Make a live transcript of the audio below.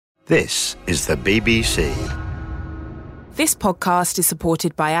This is the BBC. This podcast is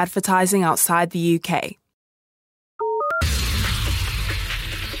supported by advertising outside the UK.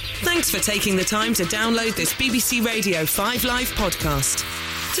 Thanks for taking the time to download this BBC Radio 5 Live podcast.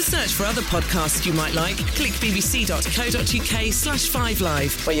 To search for other podcasts you might like, click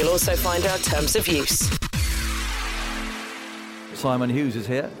bbc.co.uk/5live, where you'll also find our terms of use. Simon Hughes is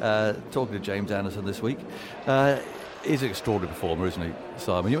here, talking to James Anderson this week. He's an extraordinary performer, isn't he,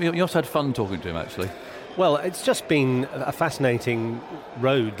 Simon? You also had fun talking to him, actually. Well, it's just been a fascinating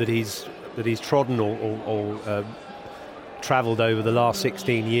road that he's trodden or travelled over the last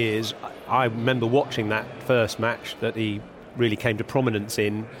 16 years. I remember watching that first match that he really came to prominence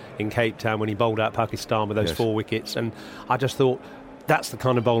in Cape Town when he bowled out Pakistan with those 4 wickets, and I just thought, that's the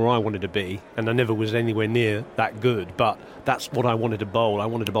kind of bowler I wanted to be, and I never was anywhere near that good, but that's what I wanted to bowl. I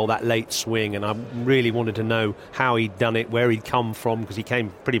wanted to bowl that late swing, and I really wanted to know how he'd done it, where he'd come from, because he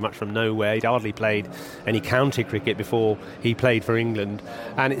came pretty much from nowhere. He'd hardly played any county cricket before he played for England,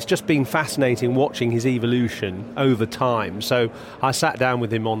 and it's just been fascinating watching his evolution over time. So I sat down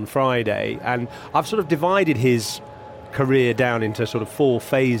with him on Friday, and I've sort of divided his career down into sort of 4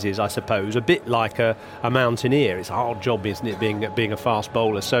 phases, I suppose, a bit like a mountaineer. It's a hard job, isn't it, being a fast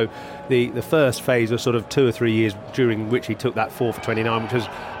bowler. So the first phase was sort of 2 or 3 years during which he took that 4 for 29, which was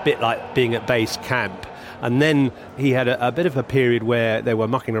a bit like being at base camp. And then he had a bit of a period where they were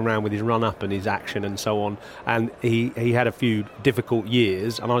mucking around with his run-up and his action and so on, and he had a few difficult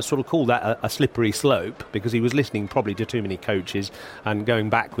years, and I sort of call that a slippery slope, because he was listening probably to too many coaches and going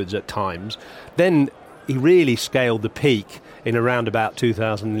backwards at times. Then he really scaled the peak in around about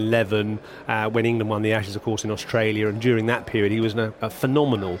 2011 when England won the Ashes, of course, in Australia, and during that period he was a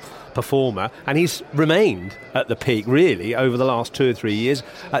phenomenal performer, and he's remained at the peak really over the last 2 or 3 years,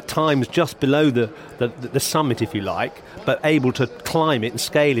 at times just below the summit, if you like, but able to climb it and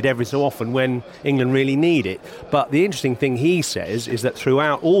scale it every so often when England really need it. But the interesting thing he says is that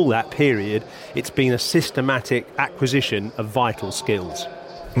throughout all that period it's been a systematic acquisition of vital skills.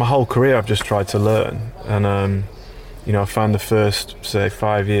 My whole career I've just tried to learn, and I found the first, say,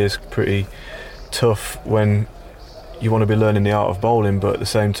 5 years pretty tough when you want to be learning the art of bowling, but at the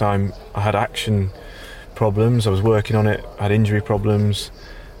same time I had action problems, I was working on it, I had injury problems,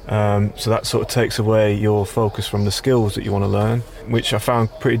 so that sort of takes away your focus from the skills that you want to learn, which I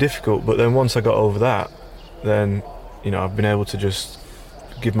found pretty difficult. But then once I got over that, then I've been able to just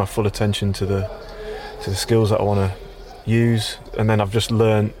give my full attention to the skills that I want to use, and then I've just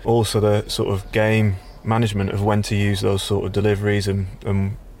learned also the sort of game management of when to use those sort of deliveries and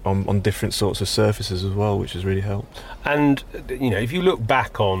on different sorts of surfaces as well, which has really helped. And if you look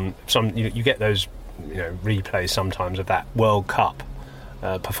back on some, you get those replays sometimes of that World Cup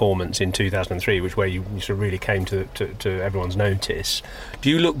performance in 2003, where you sort of really came to everyone's notice.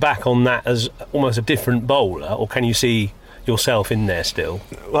 Do you look back on that as almost a different bowler, or can you see yourself in there still?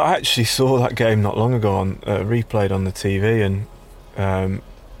 Well, I actually saw that game not long ago replayed on the TV, and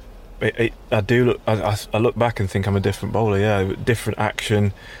I look back and think I'm a different bowler. Yeah, different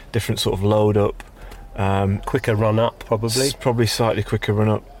action, different sort of load up, quicker run up, probably slightly quicker run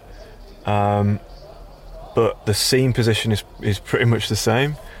up, but the seam position is pretty much the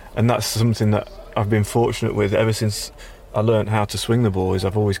same, and that's something that I've been fortunate with ever since I learned how to swing the ball. Is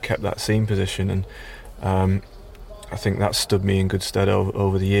I've always kept that seam position, and I think that stood me in good stead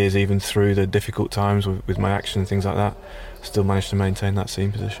over the years, even through the difficult times with my action and things like that. Still managed to maintain that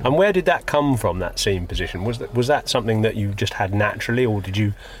seam position. And where did that come from, that seam position? Was that something that you just had naturally, or did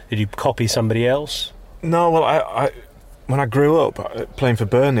you copy somebody else? No, well, I when I grew up playing for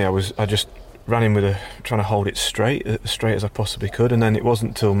Burnley, I just ran in with trying to hold it straight as I possibly could, and then it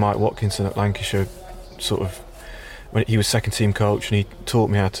wasn't until Mike Watkinson at Lancashire sort of, when he was second team coach, and he taught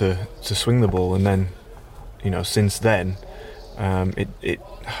me how to swing the ball, and then since then, I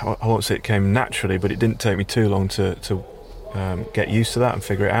won't say it came naturally, but it didn't take me too long to get used to that and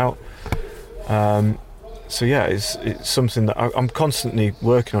figure it out. So yeah, it's something that I'm constantly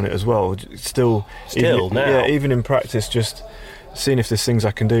working on it as well. Still even, now. Yeah, even in practice, just seeing if there's things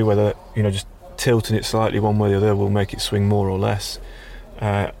I can do, whether just tilting it slightly one way or the other will make it swing more or less.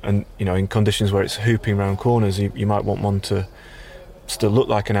 And in conditions where it's hooping around corners, you might want one to still look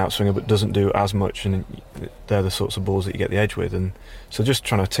like an outswinger but doesn't do as much, and they're the sorts of balls that you get the edge with, and so just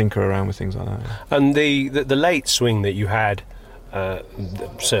trying to tinker around with things like that. And the late swing that you had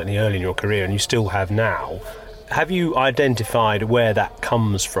certainly early in your career, and you still have now, have you identified where that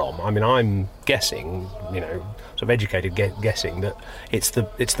comes from? I mean, I'm guessing, sort of educated guessing, that it's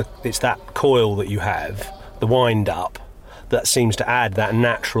that coil that you have, the wind up, that seems to add that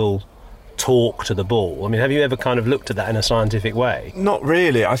natural torque to the ball. I mean, have you ever kind of looked at that in a scientific way? Not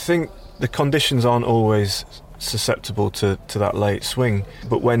really. I think the conditions aren't always susceptible to that late swing,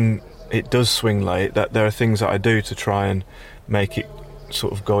 but when it does swing late, that there are things that I do to try and make it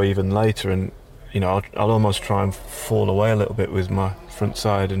sort of go even later, and I'll almost try and fall away a little bit with my front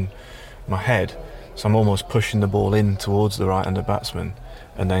side and my head, so I'm almost pushing the ball in towards the right-handed batsman,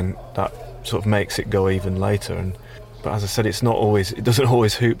 and then that sort of makes it go even later. But as I said, it doesn't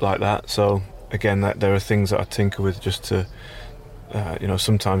always hoop like that. So again, there are things that I tinker with just to,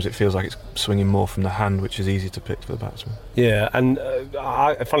 sometimes it feels like it's swinging more from the hand, which is easy to pick for the batsman. Yeah, and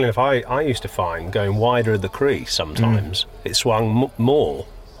funnily enough, I used to find going wider of the crease sometimes it swung more.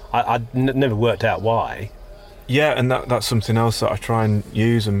 I never worked out why. Yeah, and that's something else that I try and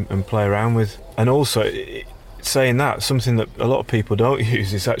use and play around with. And also, saying that, something that a lot of people don't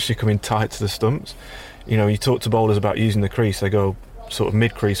use is actually coming tight to the stumps. You talk to bowlers about using the crease, they go sort of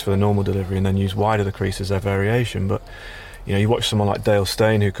mid-crease for the normal delivery and then use wider the crease as their variation. But, you watch someone like Dale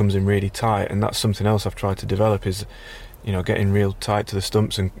Steyn who comes in really tight, and that's something else I've tried to develop is, getting real tight to the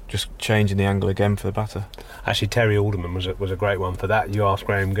stumps and just changing the angle again for the batter. Actually, Terry Alderman was a great one for that. You asked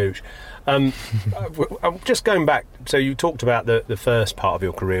Graham Gooch. Just going back, so you talked about the first part of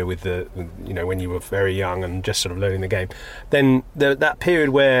your career with when you were very young and just sort of learning the game. Then that period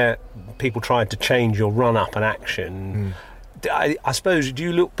where people tried to change your run-up and action, I suppose, do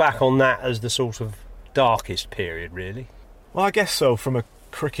you look back on that as the sort of darkest period, really? Well, I guess so. From a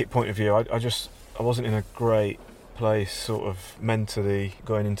cricket point of view, I wasn't in a great place sort of mentally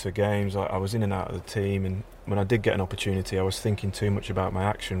going into games. I was in and out of the team, and when I did get an opportunity, I was thinking too much about my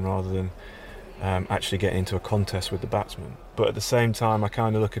action rather than actually getting into a contest with the batsman. But at the same time, I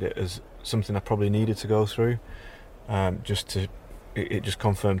kind of look at it as something I probably needed to go through, it just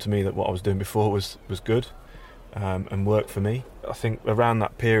confirmed to me that what I was doing before was good and worked for me. I think around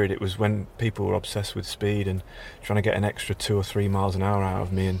that period it was when people were obsessed with speed and trying to get an extra 2 or 3 miles an hour out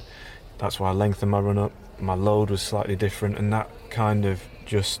of me, and that's why I lengthened my run up. My load was slightly different, and that kind of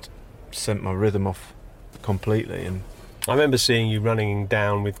just sent my rhythm off completely. And I remember seeing you running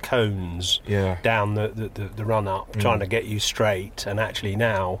down with cones down the run up, trying to get you straight, and actually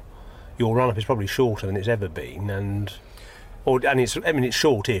now your run up is probably shorter than it's ever been, and it's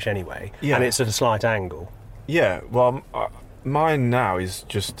shortish anyway, and it's at a slight angle. Yeah, well, mine now is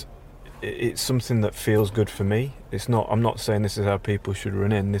just, it's something that feels good for me. I'm not saying this is how people should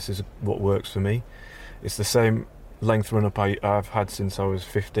run in. This is what works for me. It's the same length run up I've had since I was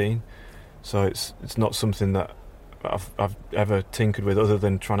 15, so it's not something that I've ever tinkered with other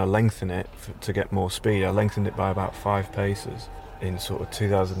than trying to lengthen it to get more speed. I lengthened it by about 5 paces in sort of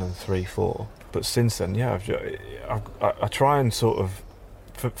 2003-04. But since then, I try and sort of,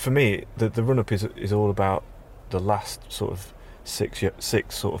 for me, the run up is all about the last sort of six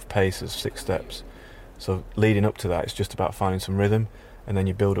sort of paces, 6 steps. So leading up to that, it's just about finding some rhythm, and then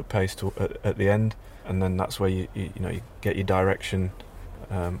you build up pace at the end, and then that's where you get your direction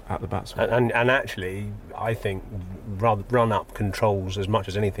at the batsman. And actually, I think run up controls as much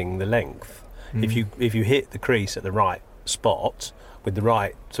as anything the length. If you hit the crease at the right spot with the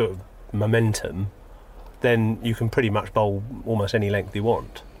right sort of momentum, then you can pretty much bowl almost any length you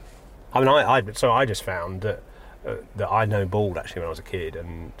want. I mean, I just found that I no balled actually when I was a kid,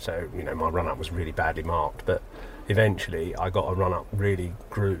 and so my run up was really badly marked, but eventually I got a run up really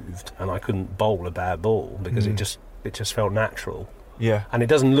grooved, and I couldn't bowl a bad ball because it just felt natural. Yeah. And it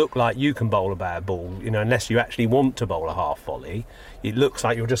doesn't look like you can bowl a bad ball, unless you actually want to bowl a half volley. It looks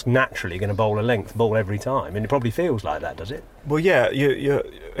like you're just naturally going to bowl a length ball every time, and it probably feels like that, does it? Well, yeah, you're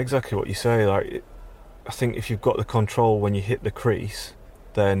exactly what you say. I think if you've got the control when you hit the crease,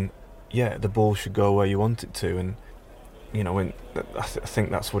 then the ball should go where you want it to. And I think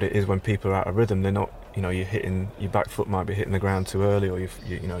that's what it is when people are out of rhythm. They're not, you're hitting, your back foot might be hitting the ground too early, or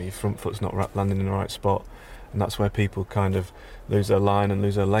your front foot's not landing in the right spot. And that's where people kind of lose their line and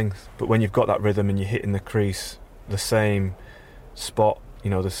lose their length. But when you've got that rhythm and you're hitting the crease the same spot,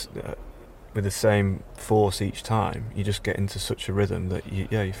 with the same force each time, you just get into such a rhythm that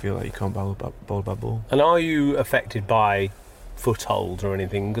you feel like you can't bowl a bad ball. And are you affected by footholds or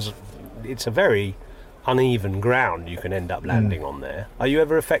anything? Because it's a very uneven ground you can end up landing on there. Are you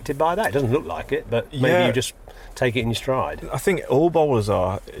ever affected by that? It doesn't look like it, but maybe you just take it in your stride. I think all bowlers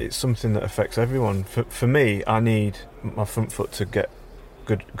are. It's something that affects everyone. For me, I need my front foot to get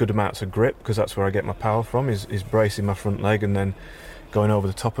good amounts of grip, because that's where I get my power from, is bracing my front leg and then going over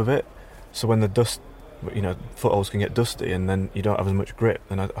the top of it. So when the dust, footholds can get dusty and then you don't have as much grip,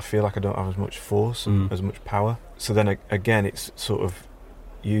 then I feel like I don't have as much force and as much power. So then again, it's sort of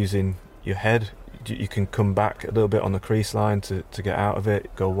using your head, you can come back a little bit on the crease line to get out of it,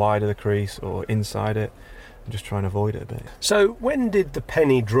 go wide of the crease or inside it, and just try and avoid it a bit. So when did the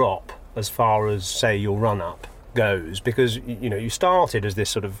penny drop as far as, say, your run-up goes? Because, you started as this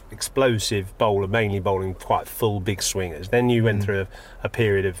sort of explosive bowler, mainly bowling quite full, big swingers. Then you went through a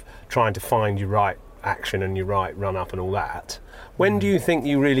period of trying to find your right action and your right run-up and all that. When do you think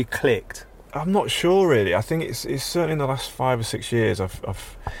you really clicked? I'm not sure really. I think it's certainly in the last 5 or 6 years.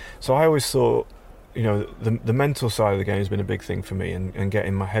 So I always thought, the mental side of the game has been a big thing for me, and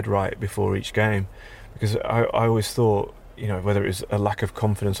getting my head right before each game, because I always thought, whether it was a lack of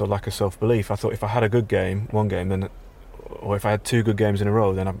confidence or lack of self-belief, I thought if I had a good game, one game, then, or if I had 2 good games in a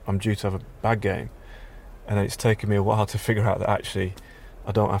row, then I'm due to have a bad game. And it's taken me a while to figure out that actually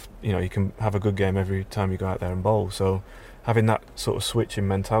I don't have, you can have a good game every time you go out there and bowl. So having that sort of switch in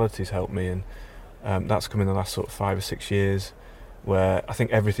mentality has helped me, and that's come in the last sort of 5 or 6 years, where I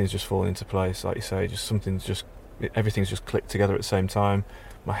think everything's just fallen into place. Like you say, everything's just clicked together at the same time.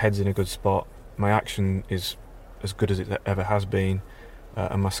 My head's in a good spot. My action is as good as it ever has been,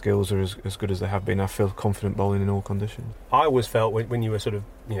 and my skills are as good as they have been. I feel confident bowling in all conditions. I always felt when you were sort of,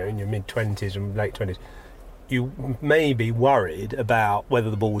 in your mid-20s and late 20s, you may be worried about whether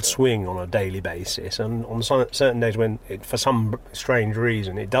the ball would swing on a daily basis, and on certain days when for some strange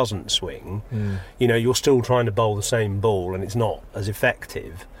reason it doesn't swing, you're still trying to bowl the same ball and it's not as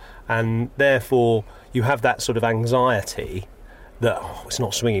effective, and therefore you have that sort of anxiety that, it's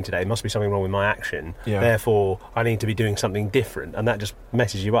not swinging today, must be something wrong with my action, therefore I need to be doing something different, and that just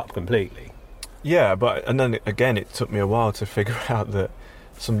messes you up completely. Yeah, and then again it took me a while to figure out that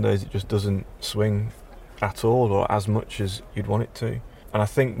some days it just doesn't swing at all or as much as you'd want it to. And I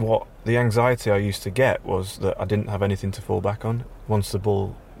think what the anxiety I used to get was that I didn't have anything to fall back on. Once the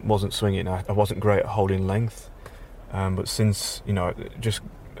ball wasn't swinging, I wasn't great at holding length, but since, just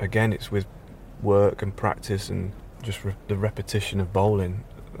again it's with work and practice and just the repetition of bowling,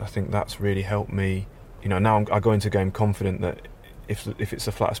 I think that's really helped me. Now I go into a game confident that if it's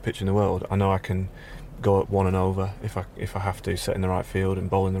the flattest pitch in the world, I know I can go up 1 and over if I have to, set in the right field and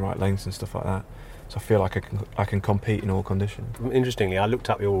bowl in the right lengths and stuff like that. So I feel like I can compete in all conditions. Interestingly, I looked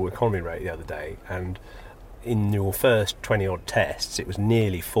up your economy rate the other day, and in your first 20-odd tests, it was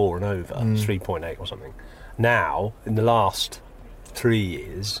nearly 4 and over, 3.8 or something. Now, in the last 3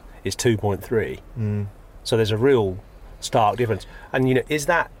 years, it's 2.3. So there's a real stark difference. And, is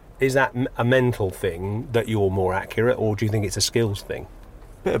that a mental thing that you're more accurate, or do you think it's a skills thing?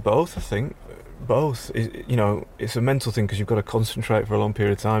 Bit of both, I think. Both. It's a mental thing because you've got to concentrate for a long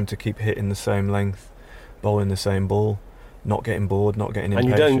period of time to keep hitting the same length, bowling the same ball, not getting bored, not getting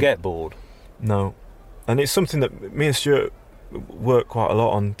impatient. And you don't get bored? No. And it's something that me and Stuart work quite a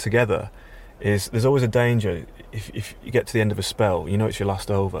lot on together, is there's always a danger if you get to the end of a spell, it's your last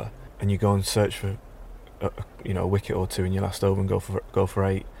over, and you go and search for a wicket or two in your last over and go for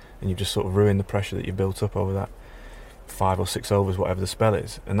 8, and you've just sort of ruined the pressure that you built up over that 5 or 6 overs, whatever the spell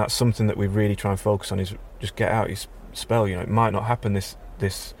is. And that's something that we really try and focus on, is just get out your spell. It might not happen this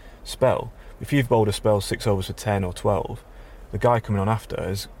spell. If you've bowled a spell 6 overs for 10 or 12, the guy coming on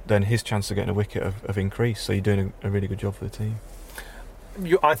after then his chance of getting a wicket have increased, so you're doing a really good job for the team.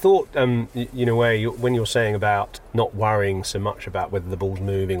 I thought, when you're saying about not worrying so much about whether the ball's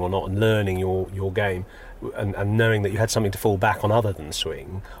moving or not, and learning your game, and knowing that you had something to fall back on other than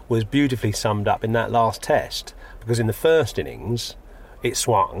swing, was beautifully summed up in that last test. Because in the first innings, it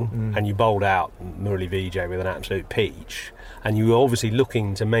swung, and you bowled out Murali Vijay with an absolute peach, and you were obviously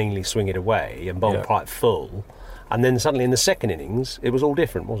looking to mainly swing it away and bowl quite full, and then suddenly in the second innings, it was all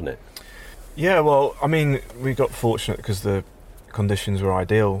different, wasn't it? Yeah, well, I mean, we got fortunate because the conditions were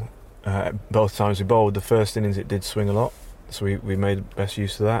ideal. Both times we bowled. The first innings it did swing a lot, so we made best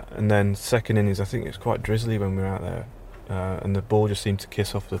use of that. And then second innings, I think it was quite drizzly when we were out there, and the ball just seemed to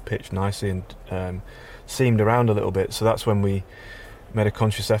kiss off the pitch nicely and seamed around a little bit. So that's when we made a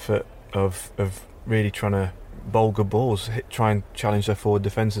conscious effort of really trying to bowl good balls, try and challenge their forward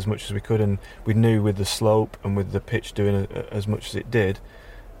defence as much as we could. And we knew with the slope and with the pitch doing as much as it did,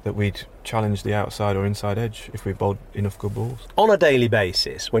 that we'd challenge the outside or inside edge if we bowled enough good balls. On a daily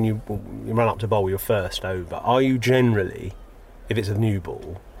basis, when you run up to bowl your first over, are you generally, if it's a new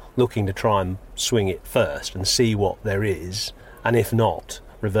ball, looking to try and swing it first and see what there is, and if not,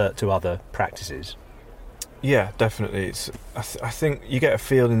 revert to other practices? Yeah, definitely. I think you get a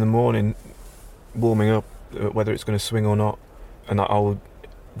feel in the morning, warming up, whether it's going to swing or not, and I'll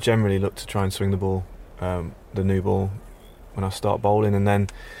generally look to try and swing the ball, the new ball, when I start bowling, and then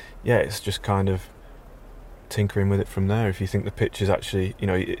it's just kind of tinkering with it from there. If you think the pitch is actually,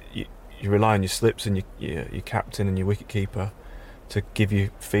 you rely on your slips and your captain and your wicket keeper to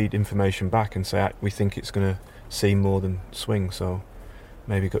feed information back and say, we think it's going to seam more than swing, so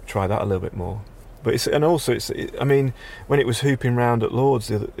maybe try that a little bit more. But I mean, when it was hooping round at Lords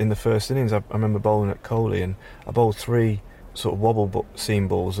in the first innings, I remember bowling at Coley, and I bowled 3 sort of wobble seam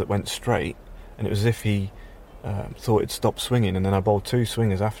balls that went straight, and it was as if he thought it'd stop swinging, and then I bowled 2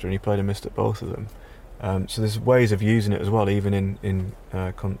 swingers after, and he played a missed at both of them. So there's ways of using it as well, even in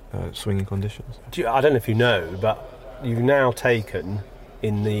swinging conditions. I don't know if you know, but you've now taken,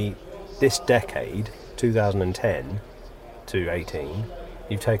 in this decade, 2010 to 18,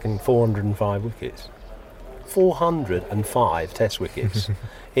 you've taken 405 wickets. 405 Test wickets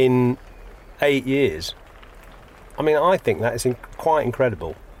in 8 years. I mean, I think that is quite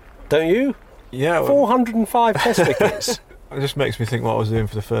incredible. Don't you? Yeah. Well, 405 Test wickets. It just makes me think what I was doing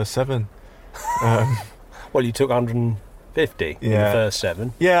for the first 7. Well, you took 150 in the first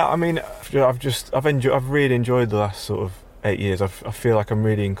 7. Yeah, I mean, I've really enjoyed the last sort of 8 years. I feel like I'm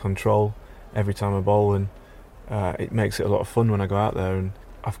really in control every time I bowl, and it makes it a lot of fun when I go out there. And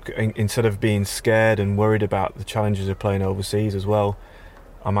instead of being scared and worried about the challenges of playing overseas as well,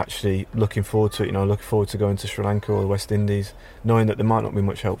 I'm actually looking forward to it. Looking forward to going to Sri Lanka or the West Indies, knowing that there might not be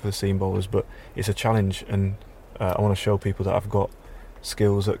much help for the seam bowlers, but it's a challenge, and I want to show people that I've got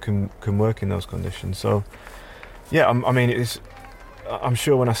skills that can work in those conditions. So, yeah, I'm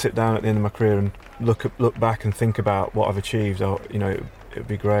sure when I sit down at the end of my career and look back and think about what I've achieved, it'd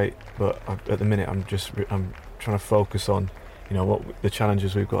be great. But at the minute, I'm trying to focus on, what the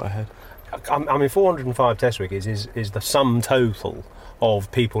challenges we've got ahead. I mean, 405 Test wickets is the sum total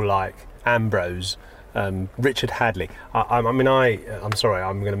of people like Ambrose, Richard Hadley. I'm sorry,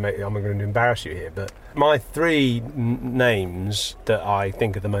 I'm going to embarrass you here, but my 3 names that I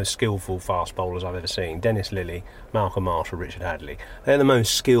think are the most skillful fast bowlers I've ever seen: Dennis Lillee, Malcolm Marshall, Richard Hadley. They're the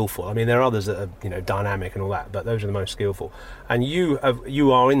most skillful. I mean, there are others that are dynamic and all that, but those are the most skillful. And you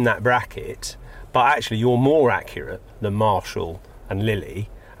are in that bracket, but actually you're more accurate than Marshall and Lillee,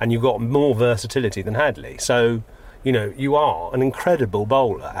 and you've got more versatility than Hadley. So, you are an incredible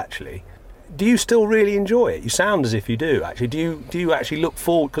bowler, actually. Do you still really enjoy it? You sound as if you do, actually. Do you actually look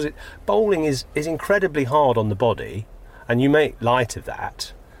forward? Because bowling is incredibly hard on the body, and you make light of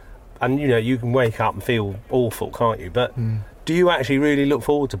that. And, you can wake up and feel awful, can't you? But do you actually really look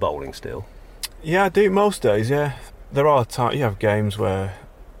forward to bowling still? Yeah, I do most days, yeah. There are times, you have games where,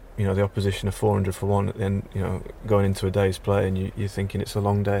 the opposition are 400 for 1, and then, going into a day's play and you're thinking it's a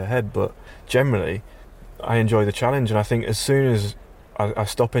long day ahead. But generally, I enjoy the challenge, and I think as soon as I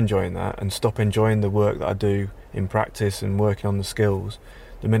stop enjoying that and stop enjoying the work that I do in practice and working on the skills,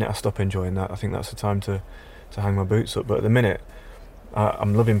 the minute I stop enjoying that, I think that's the time to hang my boots up. But at the minute,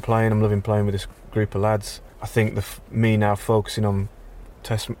 I'm loving playing with this group of lads. I think me now focusing on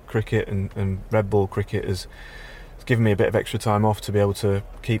Test cricket and red ball cricket has given me a bit of extra time off to be able to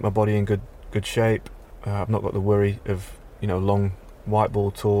keep my body in good shape. I've not got the worry of long white ball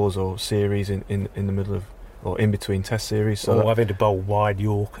tours or series in the middle of or in between Test series. So having to bowl wide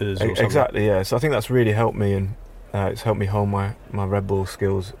Yorkers or something. Exactly, yeah. So I think that's really helped me, and it's helped me hone my red ball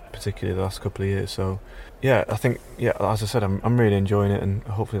skills, particularly the last couple of years. So yeah, I think, as I said, I'm really enjoying it, and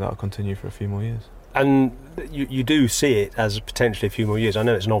hopefully that'll continue for a few more years. And you do see it as potentially a few more years. I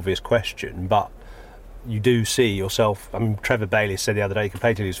know it's an obvious question, but you do see yourself. I mean, Trevor Bailey said the other day he could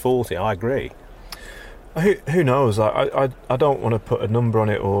play till he's 40. I agree. Who knows? I don't want to put a number on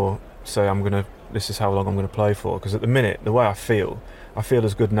it or say this is how long I'm going to play for, because at the minute, the way I feel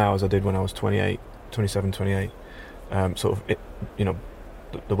as good now as I did when I was 27, 28. Sort of,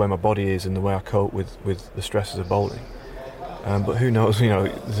 the way my body is and the way I cope with the stresses of bowling. But who knows?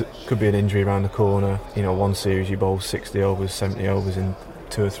 There could be an injury around the corner. One series you bowl 60 overs, 70 overs in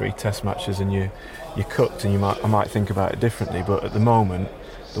 2 or 3 Test matches, and you're cooked, and I might think about it differently. But at the moment,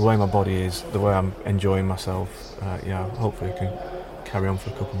 the way my body is, the way I'm enjoying myself, hopefully I can carry on for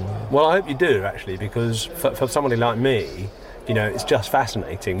a couple more years. Well, I hope you do, actually, because for somebody like me, it's just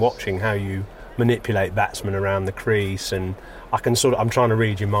fascinating watching how you manipulate batsmen around the crease, and I'm trying to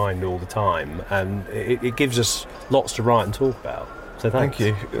read your mind all the time, and it gives us lots to write and talk about. So thanks.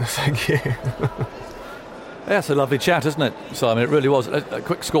 Thank you. That's a lovely chat, isn't it, Simon? It really was. A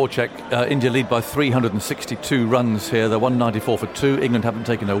quick score check. India lead by 362 runs here. They're 194 for 2. England haven't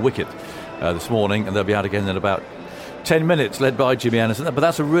taken a wicket this morning, and they'll be out again in about 10 minutes, led by Jimmy Anderson. But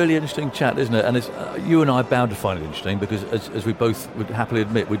that's a really interesting chat, isn't it? And you and I are bound to find it interesting, because as we both would happily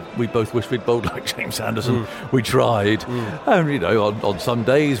admit, we both wish we'd bowled like James Anderson. We tried. And, on some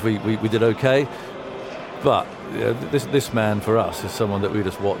days we did okay. But this man for us is someone that we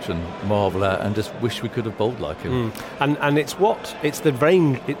just watch and marvel at and just wish we could have bowled like him. And it's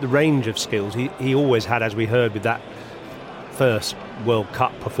the range of skills he always had, as we heard with that first World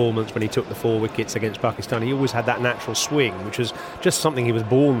Cup performance when he took the 4 wickets against Pakistan, he always had that natural swing, which was just something he was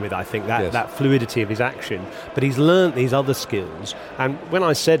born with, I think, that fluidity of his action. But he's learnt these other skills. And when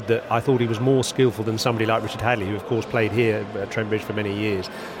I said that I thought he was more skillful than somebody like Richard Hadley, who of course played here at Trent Bridge for many years,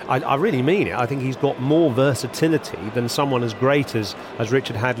 I really mean it. I think he's got more versatility than someone as great as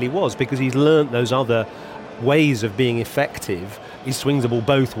Richard Hadley was, because he's learnt those other ways of being effective. He swings the ball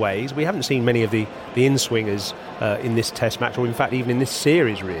both ways. We haven't seen many of the in-swingers in this test match, or in fact even in this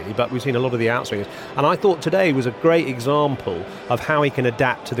series really, but we've seen a lot of the out-swingers. And I thought today was a great example of how he can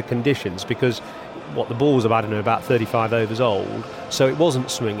adapt to the conditions, because the ball was about 35 overs old, so it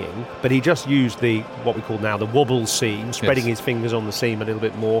wasn't swinging, but he just used what we call now the wobble seam, spreading his fingers on the seam a little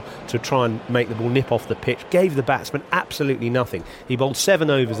bit more to try and make the ball nip off the pitch. Gave the batsman absolutely nothing. He bowled 7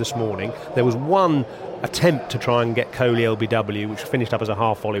 overs this morning. There was one attempt to try and get Kohli LBW, which finished up as a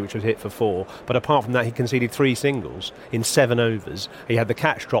half volley, which was hit for 4, but apart from that he conceded 3 singles in 7 overs. He had the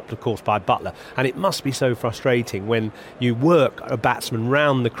catch dropped, of course, by Butler, and it must be so frustrating when you work a batsman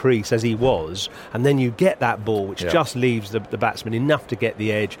round the crease as he was, and then you get that ball which just leaves the batsman enough to get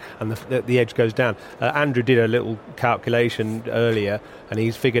the edge, and the edge goes down. Andrew did a little calculation earlier, and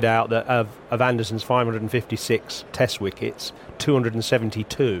he's figured out that of Anderson's 556 test wickets,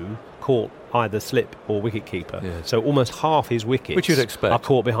 272 caught either slip or wicket-keeper. Yes. So almost half his wickets, which you'd expect, are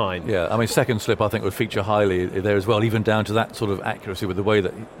caught behind. Yeah, I mean, second slip I think would feature highly there as well, even down to that sort of accuracy with the way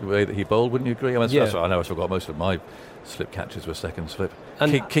that he bowled. Wouldn't you agree? I mean, I know I forgot most of my slip catches were second slip.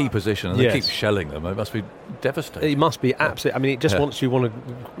 And key position, and they keep shelling them. It must be devastating. It must be absolutely. I mean, it just wants you want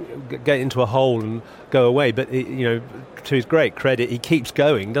to get into a hole and go away. But to his great credit, he keeps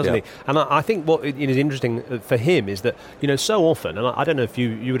going, doesn't he? And I think what is interesting for him is that so often, and I don't know if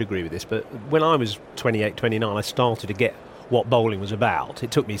you would agree with this, but when I was 28, 29, I started to get what bowling was about.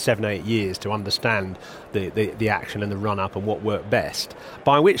 It took me 7-8 years to understand the action and the run-up and what worked best.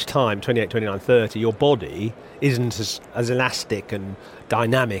 By which time, 28, 29, 30, your body isn't as elastic and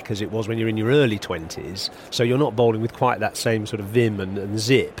dynamic as it was when you're in your early 20s, so you're not bowling with quite that same sort of vim and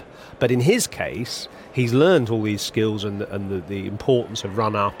zip. But in his case, he's learned all these skills and the importance of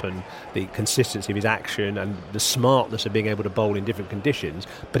run-up and the consistency of his action and the smartness of being able to bowl in different conditions.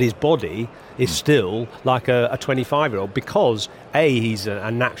 But his body is still like a 25-year-old, because A, he's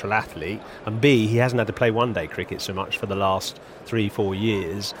a natural athlete, and B, he hasn't had to play one-day cricket so much for the last 3-4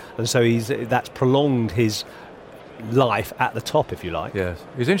 years. And so that's prolonged his life at the top, if you like. Yes.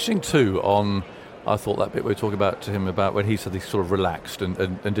 It's interesting too I thought that bit we were talking about to him about when he said he's sort of relaxed and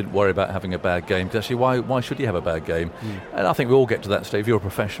didn't worry about having a bad game. Because actually, why should he have a bad game? And I think we all get to that stage. If you're a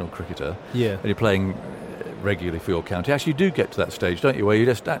professional cricketer and you're playing regularly for your county, actually you do get to that stage, don't you, where you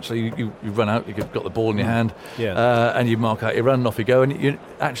just actually you run out, you've got the ball in your hand, and you mark out your run and off you go, and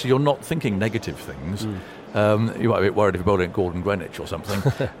you're not thinking negative things. You might be a bit worried if you're bowling at Gordon Greenwich or something,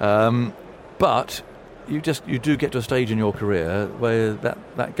 but you do get to a stage in your career where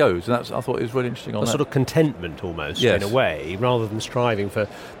that goes, and I thought it was really interesting on a that. sort of contentment almost, in a way, rather than striving for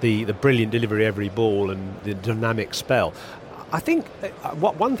the brilliant delivery every ball and the dynamic spell. I think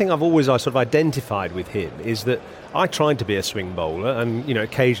one thing I've always sort of identified with him is that I tried to be a swing bowler, and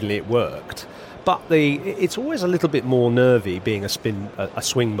occasionally it worked, but it's always a little bit more nervy being a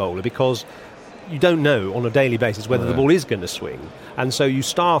swing bowler, because you don't know on a daily basis whether the ball is going to swing. And so you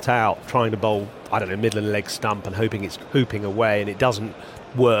start out trying to bowl, middle and leg stump and hoping it's hooping away, and it doesn't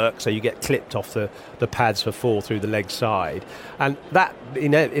work, so you get clipped off the pads for 4 through the leg side. And that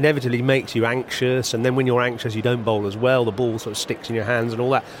inevitably makes you anxious, and then when you're anxious you don't bowl as well, the ball sort of sticks in your hands and all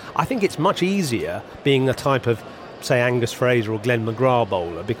that. I think it's much easier being a type of, say, Angus Fraser or Glenn McGrath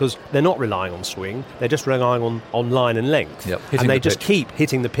bowler, because they're not relying on swing, they're just relying on line and length. And they just keep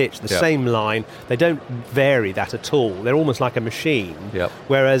hitting the pitch, the same line. They don't vary that at all. They're almost like a machine.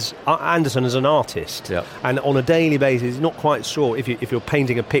 Whereas Anderson is an artist, and on a daily basis, he's not quite sure if you're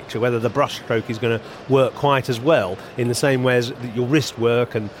painting a picture whether the brush stroke is going to work quite as well, in the same way as your wrist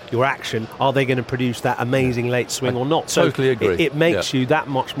work and your action. Are they going to produce that amazing late swing or not? Totally agree. It makes you that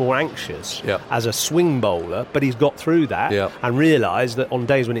much more anxious as a swing bowler, but he's got through that and realised that on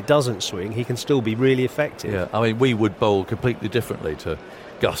days when it doesn't swing, he can still be really effective. I mean, we would bowl completely differently to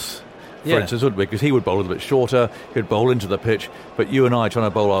Gus, for instance, wouldn't we? Because he would bowl a little bit shorter, he'd bowl into the pitch, but you and I trying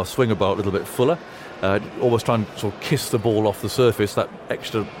to bowl our swinger bowl a little bit fuller, almost trying to sort of kiss the ball off the surface, that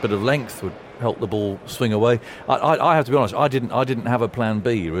extra bit of length would help the ball swing away. I have to be honest, I didn't have a plan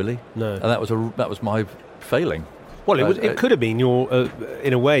B, really. No. And that was my failing. Well, it could have been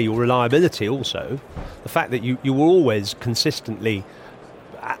in a way, your reliability also. The fact that you were always consistently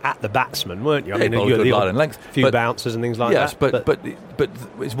at the batsman, weren't you? I mean, you had line and length, a few bounces and things like that. Yes, but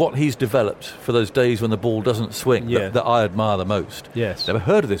it's what he's developed for those days when the ball doesn't swing that I admire the most. Yes. Never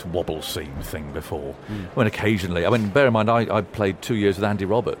heard of this wobble seam thing before. When occasionally, bear in mind, I played 2 years with Andy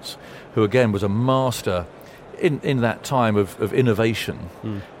Roberts, who again was a master in that time of innovation.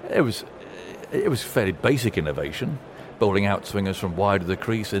 It was fairly basic innovation. Bowling out swingers from wide of the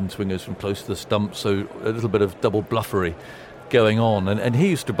crease, in swingers from close to the stump, so a little bit of double bluffery going on. And he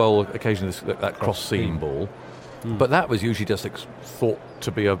used to bowl occasionally that cross-seam ball, but that was usually just thought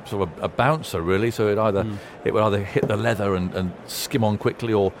to be a sort of a bouncer, really. So it would either hit the leather and skim on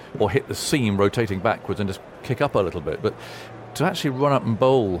quickly, or hit the seam rotating backwards and just kick up a little bit. But to actually run up and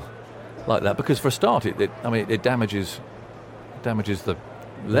bowl like that, because for a start, it damages the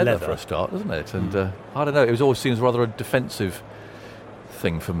leather for a start, doesn't it? And I don't know, it always seems rather a defensive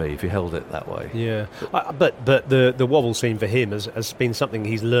thing for me if you held it that way. Yeah, but the wobble seam for him has been something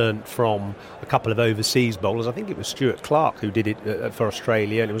he's learnt from a couple of overseas bowlers. I think it was Stuart Clark who did it for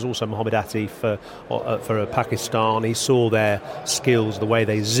Australia, and it was also Mohammad Atif for Pakistan. He saw their skills, the way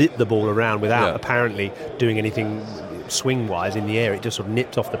they zip the ball around without apparently doing anything swing-wise in the air. It just sort of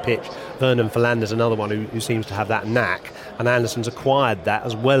nipped off the pitch. Vernon Philander's another one who seems to have that knack, and Anderson's acquired that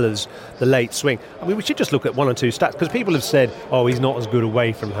as well as the late swing. We should just look at one or two stats, because people have said, he's not as good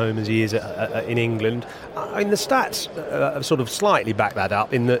away from home as he is in England. The stats sort of slightly back that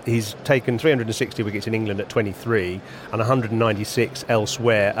up, in that he's taken 360 wickets in England at 23 and 196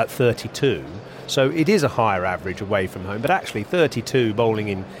 elsewhere at 32. So it is a higher average away from home, but actually 32 bowling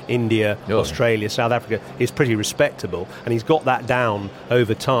in India, Australia, South Africa is pretty respectable, and he's got that down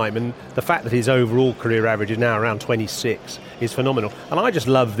over time. And the fact that his overall career average is now around 26 is phenomenal. And I just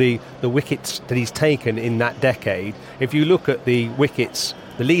love the wickets that he's taken in that decade. If you look at the wickets,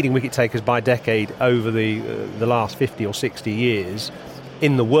 the leading wicket takers by decade over the last 50 or 60 years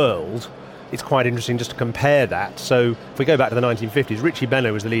in the world, it's quite interesting just to compare that. So if we go back to the 1950s, Richie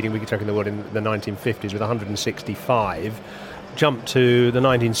Benaud was the leading wicket taker in the world in the 1950s with 165. Jump to the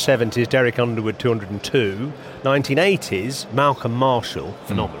 1970s, Derek Underwood, 202. 1980s, Malcolm Marshall,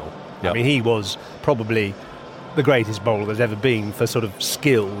 phenomenal. Yep. He was probably the greatest bowler there's ever been for sort of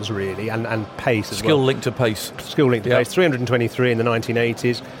skills, really, and pace as well. Skill linked to pace. Skill linked to pace. 323 in the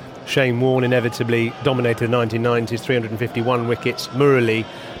 1980s. Shane Warne inevitably dominated the 1990s, 351 wickets. Murali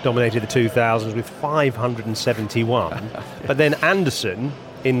dominated the 2000s with 571. But then Anderson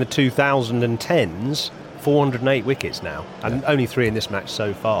in the 2010s, 408 wickets now, and only 3 in this match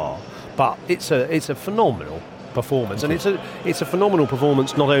so far. But it's a phenomenal performance, and it's a phenomenal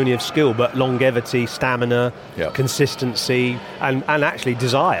performance not only of skill but longevity, stamina, consistency, and actually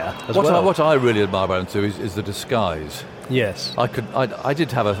desire as well. What I really admire about him too is the disguise. Yes, I had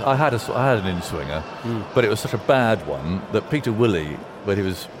an in-swinger, but it was such a bad one that Peter Willey, when he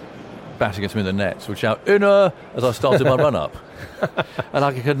was batting against me in the nets, would shout "inner" as I started my run-up, and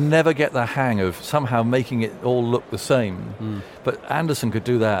I could never get the hang of somehow making it all look the same. But Anderson could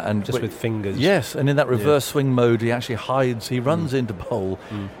do that, and just with fingers. Yes, and in that reverse swing mode, he actually hides. He runs into bowl,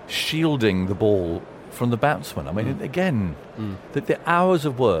 shielding the ball from the batsman. Again, the hours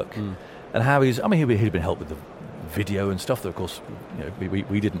of work, and how he'd been helped with the video and stuff that, of course,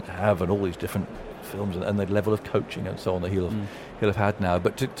 we didn't have, and all these different films and the level of coaching and so on that he'll have had now.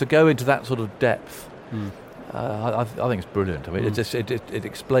 But to go into that sort of depth, I think it's brilliant. It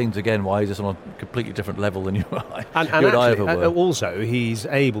explains again why he's just on a completely different level than you and I. And actually, also, he's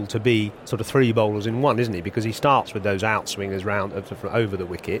able to be sort of 3 bowlers in one, isn't he? Because he starts with those out swingers round over the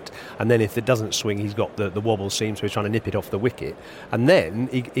wicket, and then if it doesn't swing, he's got the wobble seam, so he's trying to nip it off the wicket, and then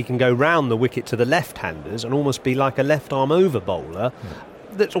he can go round the wicket to the left-handers and almost be like a left-arm over bowler.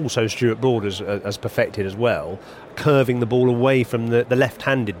 That's also Stuart Broad has perfected as well, curving the ball away from the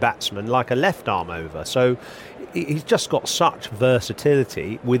left-handed batsman like a left arm over. So he's just got such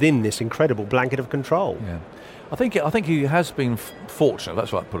versatility within this incredible blanket of control. Yeah. I think he has been fortunate,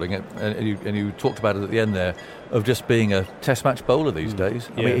 that's right, putting it, and you talked about it at the end there, of just being a test match bowler these days.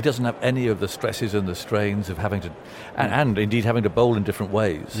 He doesn't have any of the stresses and the strains of having to, and indeed having to bowl in different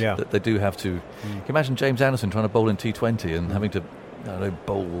ways that they do have to. Can you imagine James Anderson trying to bowl in T20 and having to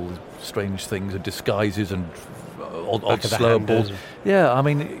bowl strange things and disguises and odd slower balls.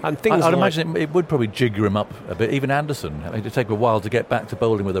 And things I'd imagine it would probably jigger him up a bit. Even Anderson, it'd take a while to get back to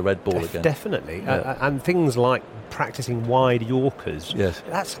bowling with a red ball again. Definitely. And things like practicing wide Yorkers. Yes.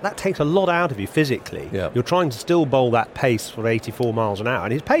 That takes a lot out of you physically. Yeah. You're trying to still bowl that pace for 84 miles an hour.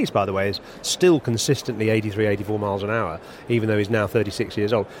 And his pace, by the way, is still consistently 83, 84 miles an hour, even though he's now 36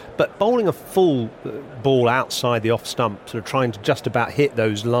 years old. But bowling a full ball outside the off stump, sort of trying to just about hit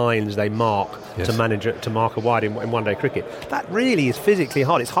those lines they mark to mark a wide in one-day cricket, that really is physically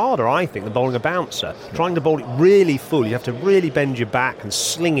hard. It's harder, I think, than bowling a bouncer. Trying to bowl it really full, you have to really bend your back and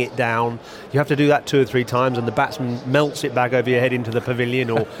sling it down. You have to do that 2 or 3 times, and the batsman melts it back over your head into the pavilion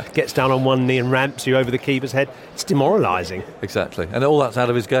or gets down on one knee and ramps you over the keeper's head. It's demoralising. Exactly. And all that's out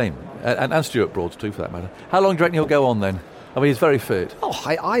of his game. And Stuart Broad's too, for that matter. How long do you reckon he'll go on then? I mean, he's very fit.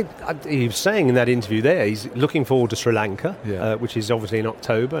 He was saying in that interview there, he's looking forward to Sri Lanka, which is obviously in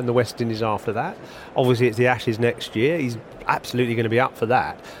October, and the West Indies after that. Obviously, it's the Ashes next year. He's absolutely going to be up for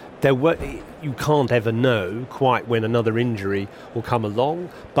that. You can't ever know quite when another injury will come along,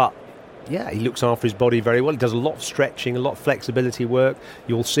 but yeah, he looks after his body very well. He does a lot of stretching, a lot of flexibility work.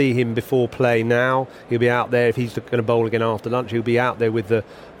 You'll see him before play now. He'll be out there, if he's going to bowl again after lunch, he'll be out there with the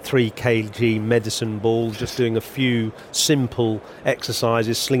 3 kg medicine ball, just doing a few simple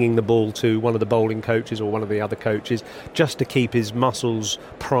exercises, slinging the ball to one of the bowling coaches or one of the other coaches, just to keep his muscles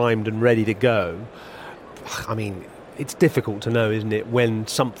primed and ready to go. I mean, it's difficult to know, isn't it, when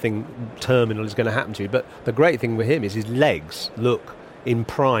something terminal is going to happen to you. But the great thing with him is his legs look in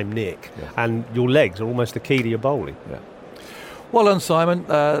prime nick, and your legs are almost the key to your bowling. Yeah. Well done, Simon.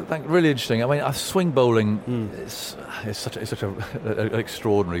 Really interesting. I mean, swing bowling is such an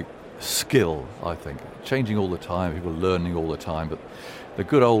extraordinary skill, I think. Changing all the time, people learning all the time, but the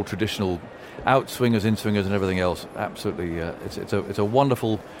good old traditional outswingers, in-swingers and everything else, absolutely, it's a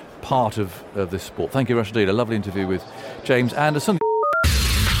wonderful part of this sport. Thank you, Rashid. A lovely interview with James Anderson.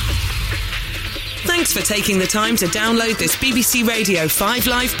 Thanks for taking the time to download this BBC Radio 5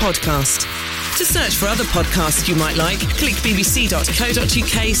 Live podcast. To search for other podcasts you might like, click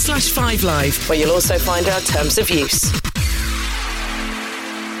bbc.co.uk/5live, where you'll also find our terms of use.